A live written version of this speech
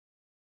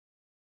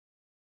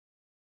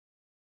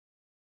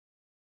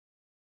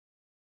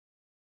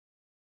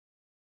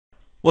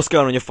What's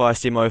going on, you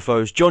feisty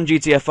mofos?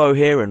 JonGTFO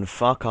here, and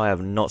fuck, I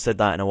have not said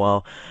that in a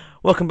while.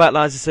 Welcome back,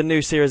 lads. It's a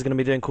new series I'm going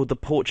to be doing called The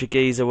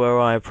Portugezzer, where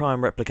I try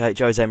and replicate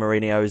Jose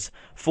Mourinho's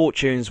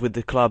fortunes with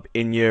the club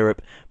in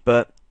Europe,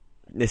 but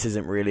this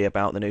isn't really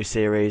about the new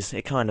series.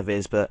 It kind of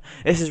is, but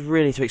this is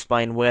really to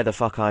explain where the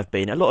fuck I've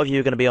been. A lot of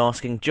you are going to be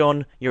asking,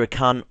 John, you're a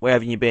cunt, where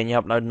haven't you been?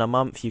 You uploaded in a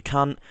month, you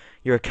cunt,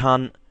 you're a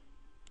cunt,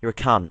 you're a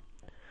cunt.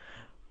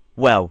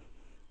 Well,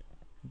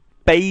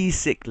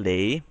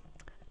 basically,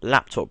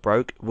 laptop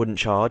broke, wouldn't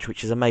charge,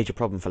 which is a major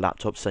problem for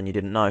laptops, and you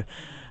didn't know.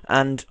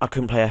 And I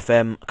couldn't play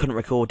FM, couldn't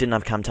record, didn't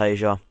have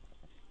Camtasia,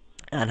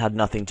 and had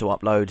nothing to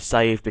upload,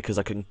 save, because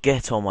I couldn't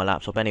get on my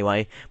laptop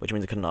anyway, which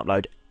means I couldn't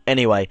upload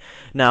anyway.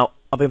 Now,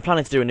 I've been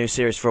planning to do a new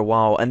series for a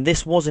while, and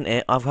this wasn't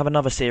it. I have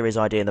another series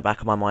idea in the back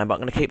of my mind, but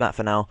I'm going to keep that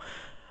for now,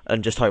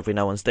 and just hopefully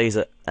no one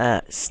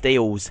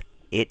steals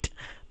it.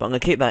 But I'm going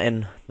to keep that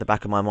in the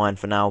back of my mind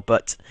for now.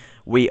 But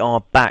we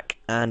are back,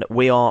 and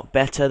we are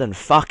better than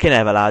fucking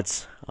ever,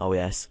 lads. Oh,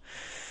 yes.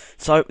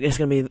 So, it's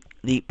going to be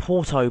the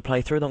Porto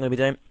playthrough that I'm going to be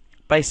doing.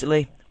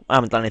 Basically, I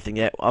haven't done anything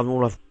yet.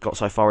 All I've got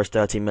so far is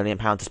 £13 million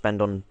to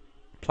spend on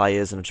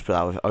players, and I'll just put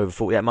that over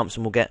 48 months,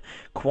 and we'll get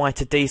quite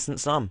a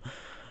decent sum.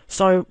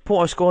 So,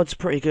 Porto squad's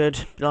pretty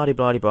good,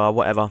 blah-de-blah-de-blah,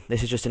 whatever.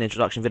 This is just an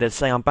introduction video to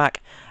say I'm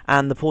back,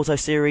 and the Porto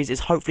series is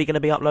hopefully going to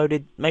be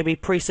uploaded, maybe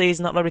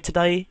pre-season uploaded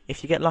today,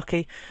 if you get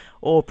lucky,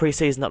 or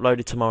pre-season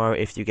uploaded tomorrow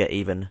if you get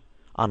even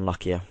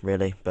unluckier,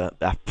 really. But,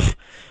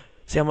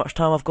 see how much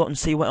time I've got and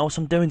see what else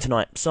I'm doing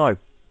tonight. So,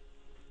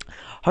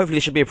 hopefully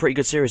this should be a pretty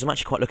good series. I'm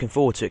actually quite looking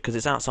forward to it, because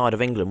it's outside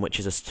of England, which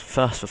is a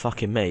first for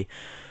fucking me.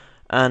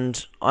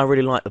 And I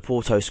really like the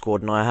Porto squad,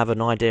 and I have an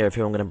idea of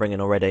who I'm going to bring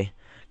in already.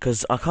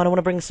 Because I kind of want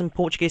to bring some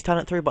Portuguese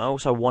talent through, but I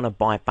also want to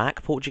buy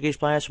back Portuguese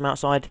players from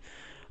outside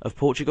of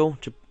Portugal.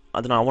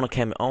 I don't know, I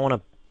want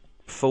a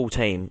full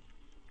team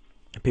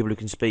of people who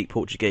can speak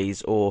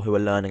Portuguese or who are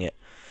learning it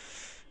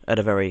at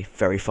a very,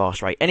 very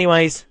fast rate.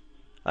 Anyways,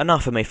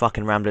 enough of me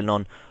fucking rambling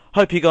on.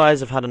 Hope you guys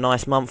have had a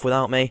nice month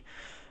without me.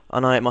 I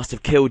know it must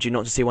have killed you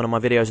not to see one of my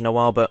videos in a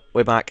while, but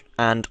we're back.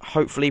 And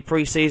hopefully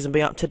pre-season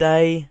be up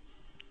today.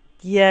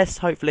 Yes,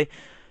 hopefully.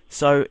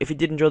 So, if you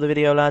did enjoy the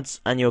video,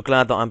 lads, and you're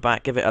glad that I'm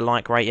back, give it a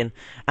like rating,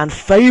 and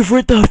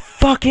favourite the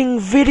fucking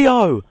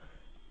video!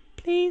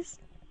 Please?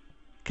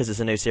 Because it's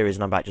a new series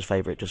and I'm back, just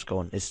favourite, just go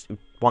on. It's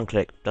one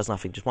click, does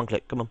nothing, just one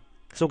click, come on.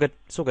 It's all good,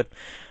 it's all good.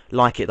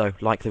 Like it though,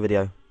 like the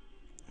video.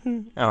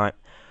 Alright.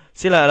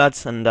 See you later,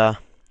 lads, and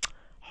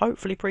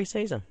hopefully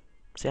pre-season.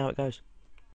 See how it goes.